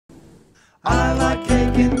I like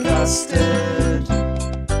cake and custard.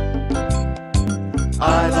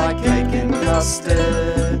 I like cake and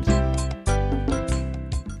custard.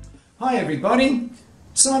 Hi everybody,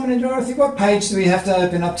 Simon and Dorothy, what page do we have to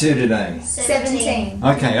open up to today? 17.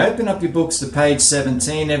 Okay, open up your books to page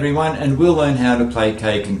 17 everyone, and we'll learn how to play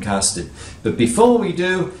cake and custard. But before we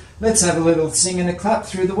do, let's have a little sing and a clap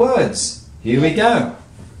through the words. Here we go.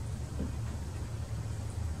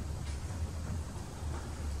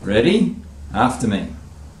 Ready? After me.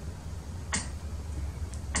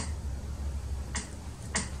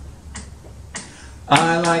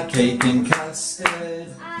 I like cake and custard.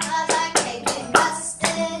 I like cake and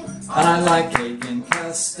custard. I like cake and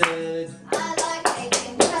custard. I like cake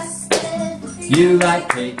and custard. You like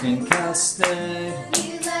cake and custard.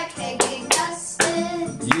 You like cake and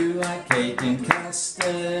custard. You like cake and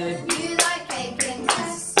custard. You like cake and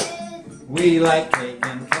custard. We like cake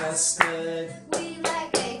and custard. We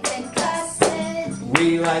like cake and custard.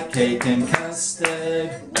 We like cake and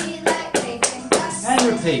custard. We like cake and custard. And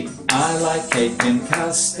repeat. I like cake and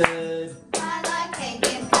custard. I like cake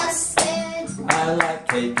and custard. I like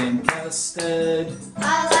cake and custard.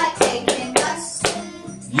 I like cake and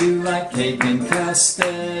custard. You like cake and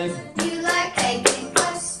custard. You like cake and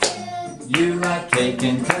custard. You like cake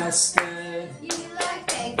and custard. You like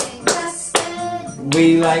cake and custard.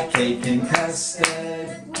 We like cake and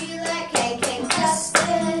custard. We like cake and custard.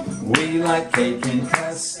 We like cake and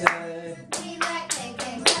custard. We like cake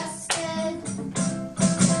and custard.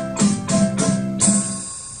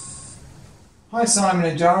 Hi Simon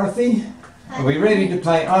and Dorothy. Are we ready to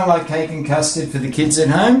play I Like Cake and Custard for the kids at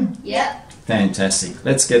home? Yep. Fantastic.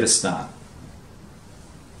 Let's get a start.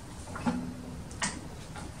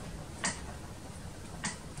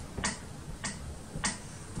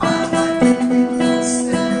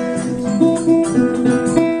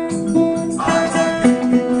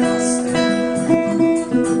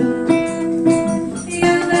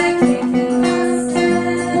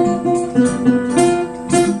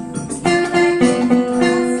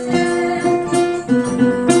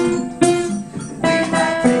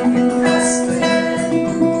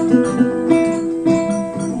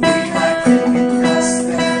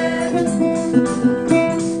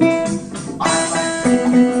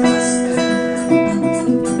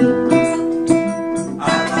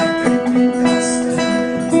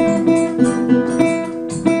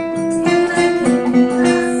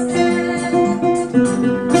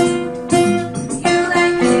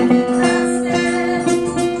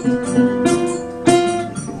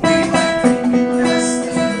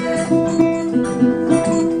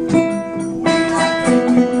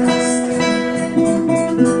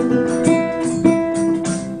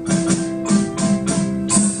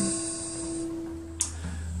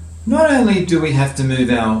 Not only do we have to move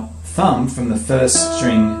our thumb from the first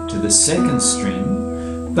string to the second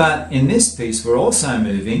string, but in this piece we're also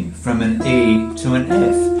moving from an E to an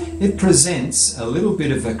F. It presents a little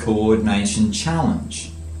bit of a coordination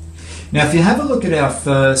challenge. Now if you have a look at our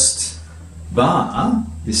first bar,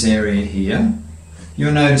 this area here,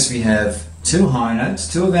 you'll notice we have two high notes,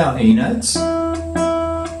 two of our E notes,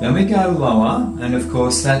 then we go lower, and of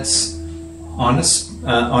course that's on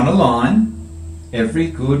a line. Every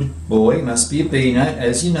good boy must be a B note.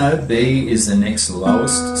 As you know, B is the next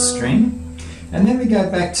lowest string. And then we go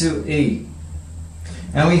back to E.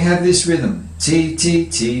 And we have this rhythm. T, T,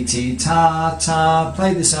 T, T, ta, ta.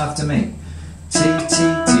 Play this after me. T, T,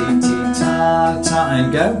 T, T, ta, ta.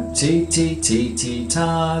 And go. T, T, T, T,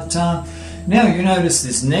 ta, ta. Now you notice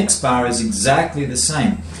this next bar is exactly the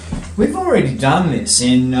same. We've already done this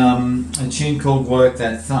in a tune called Work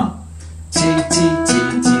That Thumb. T, T, T,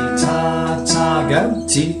 T, ta, ta, go.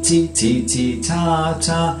 T, T, T, T, ta,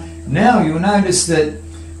 ta. Now you'll notice that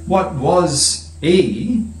what was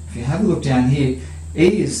E, if you have a look down here,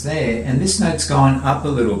 E is there, and this note's gone up a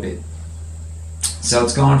little bit. So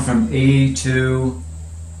it's gone from E to,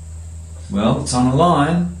 well, it's on a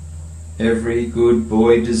line. Every good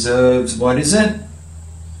boy deserves, what is it?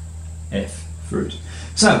 F, fruit.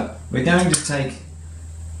 So we're going to take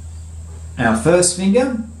our first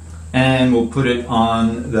finger and we'll put it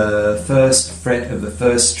on the first fret of the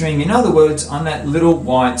first string. In other words, on that little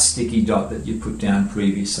white sticky dot that you put down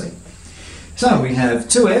previously. So we have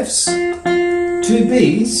two Fs, two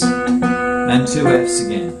Bs, and two Fs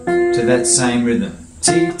again to that same rhythm.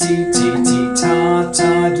 T, T, T, T, ta,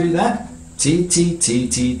 ta, do that. T, T, T,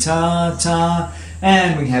 T, ta, ta.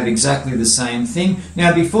 And we have exactly the same thing.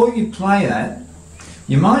 Now before you play that,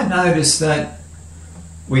 you might notice that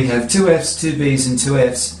we have two Fs, two Bs, and two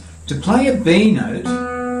Fs. To play a B note,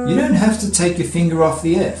 you don't have to take your finger off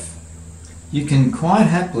the F. You can quite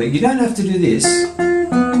happily, you don't have to do this.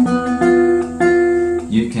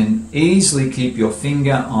 easily keep your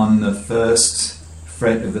finger on the first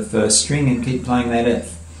fret of the first string and keep playing that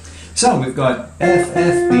F. So we've got F,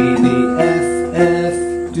 F, B, B, F,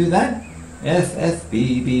 F. Do that. F, F,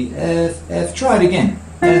 B, B, F, F. Try it again.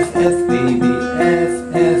 F, F, B, B,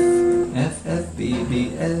 F, F. F, F, B,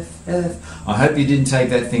 B, F, F. I hope you didn't take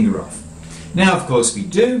that finger off. Now, of course, we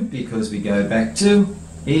do, because we go back to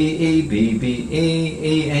E, E, B, B, E,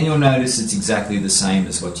 E, and you'll notice it's exactly the same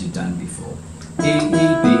as what you've done before. E, E, B, B,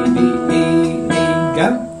 E, E,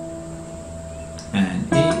 go.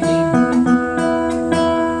 And E,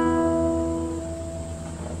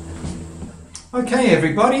 E. Okay,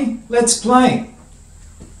 everybody, let's play.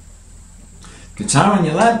 Guitar on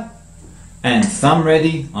your lap and thumb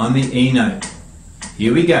ready on the E note.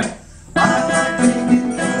 Here we go.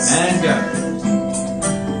 And go.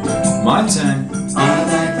 My turn. E,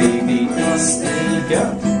 B, B, E, go.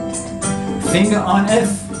 Finger on F.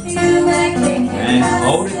 And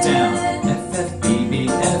hold it down. F, F, B, B,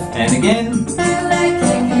 F. And again.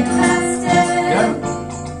 Go.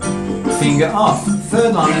 Finger off.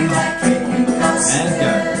 Third line. And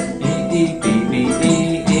go. E, E, B, B, E,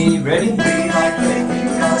 E. Ready?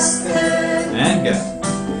 And go.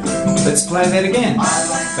 Let's play that again.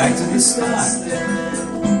 Back to the start.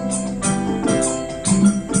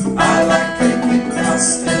 I like cake and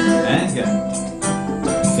custard. And go.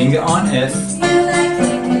 Finger on F. Go.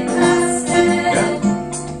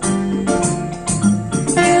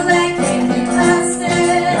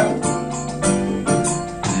 Go.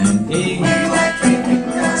 And E. We like cake and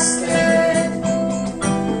custard.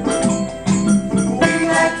 We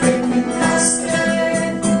like cake and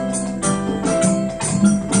custard.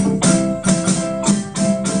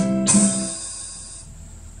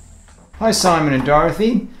 Hi Simon and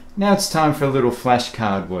Dorothy. Now it's time for a little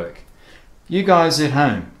flashcard work. You guys at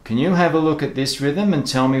home, can you have a look at this rhythm and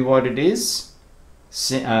tell me what it is?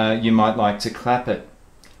 You might like to clap it.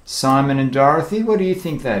 Simon and Dorothy, what do you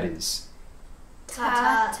think that is?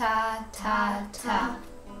 Ta ta ta ta.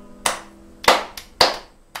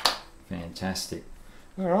 Fantastic.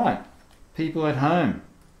 All right, people at home,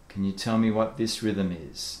 can you tell me what this rhythm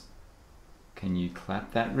is? Can you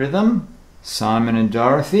clap that rhythm? Simon and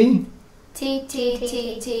Dorothy, T T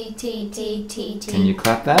T T T T T T. can you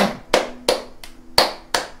clap that?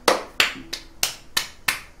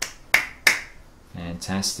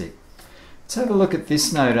 Fantastic. Let's have a look at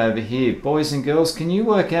this note over here. Boys and girls, can you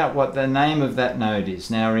work out what the name of that note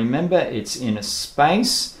is? Now remember, it's in a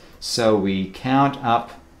space, so we count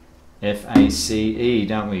up F-A-C-E,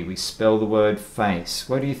 don't we? We spell the word face.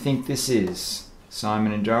 What do you think this is?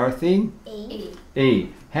 Simon and Dorothy? E. E.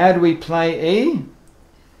 How do we play E?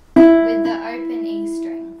 With the open E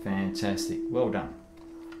string. Fantastic. Well done.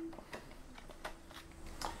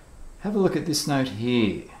 Have a look at this note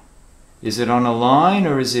here. Is it on a line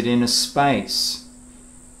or is it in a space?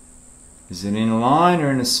 Is it in a line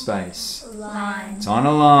or in a space? Line. It's on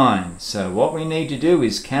a line. So what we need to do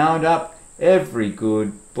is count up every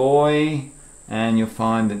good boy, and you'll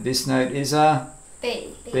find that this note is a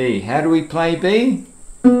B. B. How do we play B?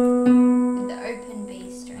 With the open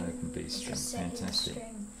B string. Open B string. Fantastic.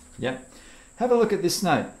 String. Yep. Have a look at this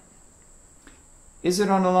note. Is it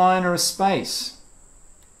on a line or a space?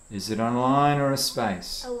 Is it on a line or a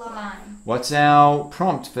space? A line. What's our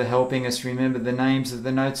prompt for helping us remember the names of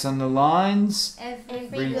the notes on the lines?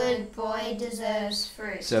 Every good boy deserves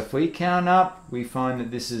fruit. So if we count up, we find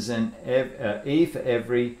that this is an E for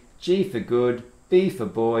every, G for good, B for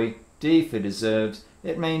boy, D for deserves.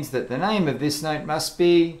 It means that the name of this note must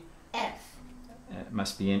be? F. It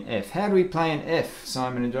must be an F. How do we play an F,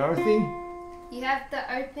 Simon and Dorothy? You have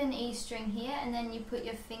the open E string here, and then you put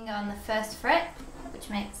your finger on the first fret, which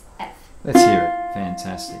makes F. Let's hear it.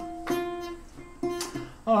 Fantastic.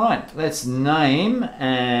 Alright, let's name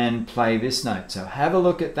and play this note. So have a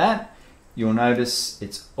look at that. You'll notice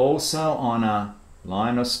it's also on a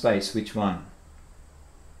line or space. Which one?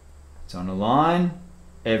 It's on a line.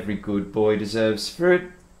 Every good boy deserves fruit.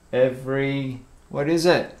 Every... what is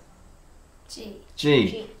it? G. G.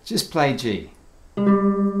 G. Just play G.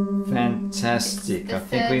 Fantastic. It's the I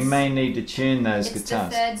think we third- may need to tune those It's guitars.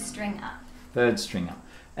 the third string up. Third string up.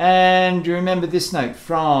 And do you remember this note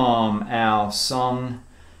from our song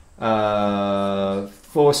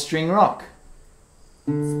 4-String Rock?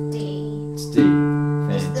 It's D. It's D.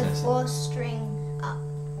 It's the Fantastic. fourth string up.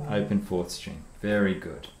 Open 4th string. Very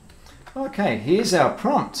good. Okay, here's our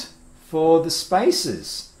prompt for the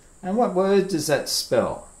spaces. And what word does that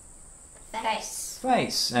spell? Face.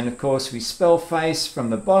 Face. And of course we spell face from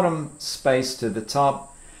the bottom space to the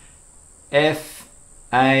top. F-A-C-E.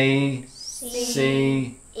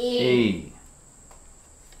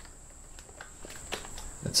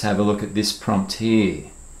 The Let's have a look at this prompt here.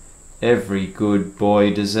 Every good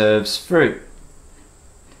boy deserves fruit.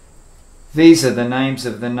 These are the names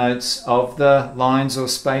of the notes of the lines or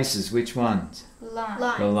spaces. Which ones?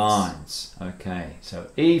 Lines. The lines. Okay, so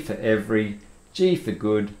E for every, G for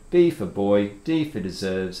good, B for boy, D for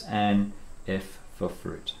deserves, and F for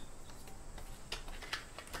fruit.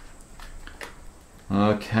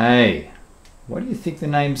 Okay, what do you think the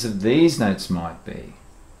names of these notes might be?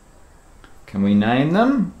 Can we name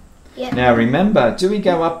them? Yeah. Now remember, do we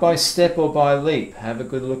go up by step or by leap? Have a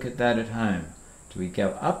good look at that at home. Do we go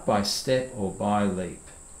up by step or by leap?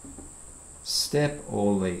 Step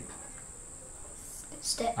or leap?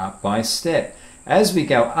 Step. Up by step. As we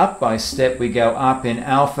go up by step, we go up in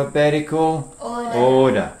alphabetical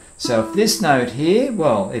order. So if this note here,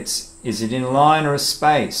 well, is it in a line or a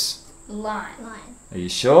space? Line. Are you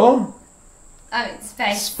sure? Oh, it's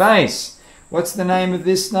space. Space. What's the name of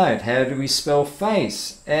this note? How do we spell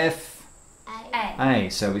face? F A. A.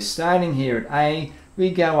 So we're starting here at A.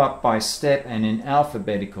 We go up by step and in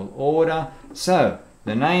alphabetical order. So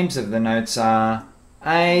the names of the notes are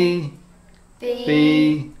A,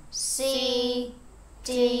 B, C,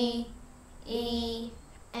 D, E,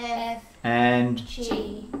 F, and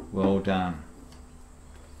G. well done.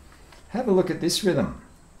 Have a look at this rhythm.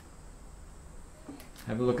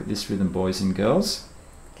 Have a look at this rhythm, boys and girls.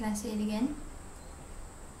 Can I see it again?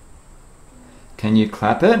 Can you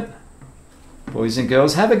clap it? Boys and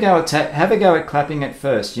girls, have a go at clapping it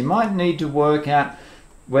first. You might need to work out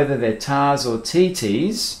whether they're tars or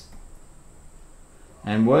TTs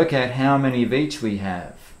and work out how many of each we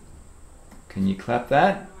have. Can you clap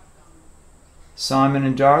that? Simon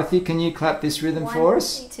and Dorothy, can you clap this rhythm for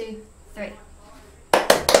us? 1, 2, 3.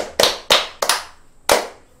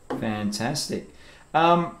 Fantastic.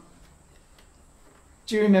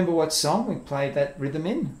 Do you remember what song we played that rhythm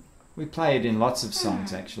in? We play it in lots of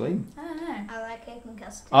songs actually. I don't know. I like cake and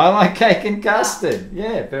custard. I like cake and custard.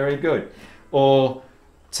 Yeah, very good. Or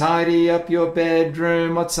tidy up your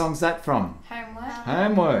bedroom. What song's that from? Homework.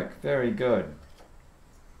 Homework. Very good.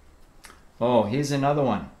 Oh, here's another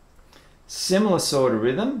one. Similar sort of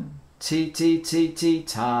rhythm. T, T, T, T,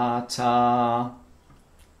 ta, ta.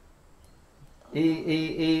 E,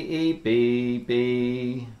 E, E, E, B,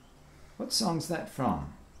 B. What song's that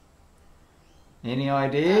from? Any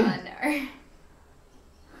idea? No.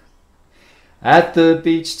 At the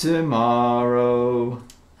beach tomorrow.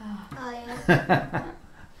 Oh yeah.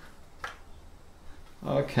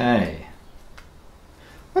 Okay.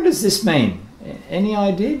 What does this mean? Any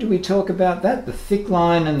idea? Do we talk about that? The thick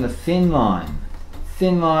line and the thin line.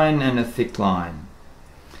 Thin line and a thick line.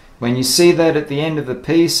 When you see that at the end of the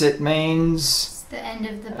piece, it means... It's the end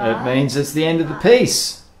of the bar. It means it's the end of the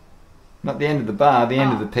piece. Not the end of the bar, the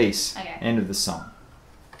end of the piece. Okay. End of the song.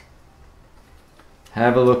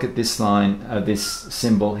 Have a look at this line, this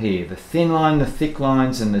symbol here. The thin line, the thick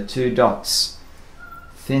lines, and the two dots.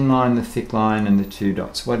 Thin line, the thick line, and the two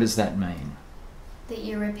dots. What does that mean? That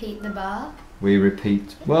you repeat the bar. We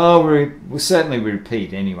repeat. Well, we'll certainly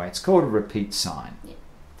repeat anyway. It's called a repeat sign. Yeah.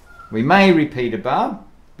 We may repeat a bar,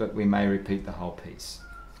 but we may repeat the whole piece.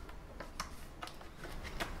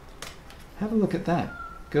 Have a look at that.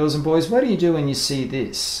 Girls and boys, what do you do when you see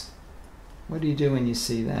this? What do you do when you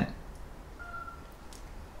see that?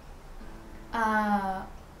 No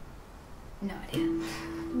idea.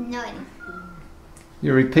 No idea.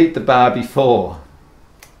 You repeat the bar before.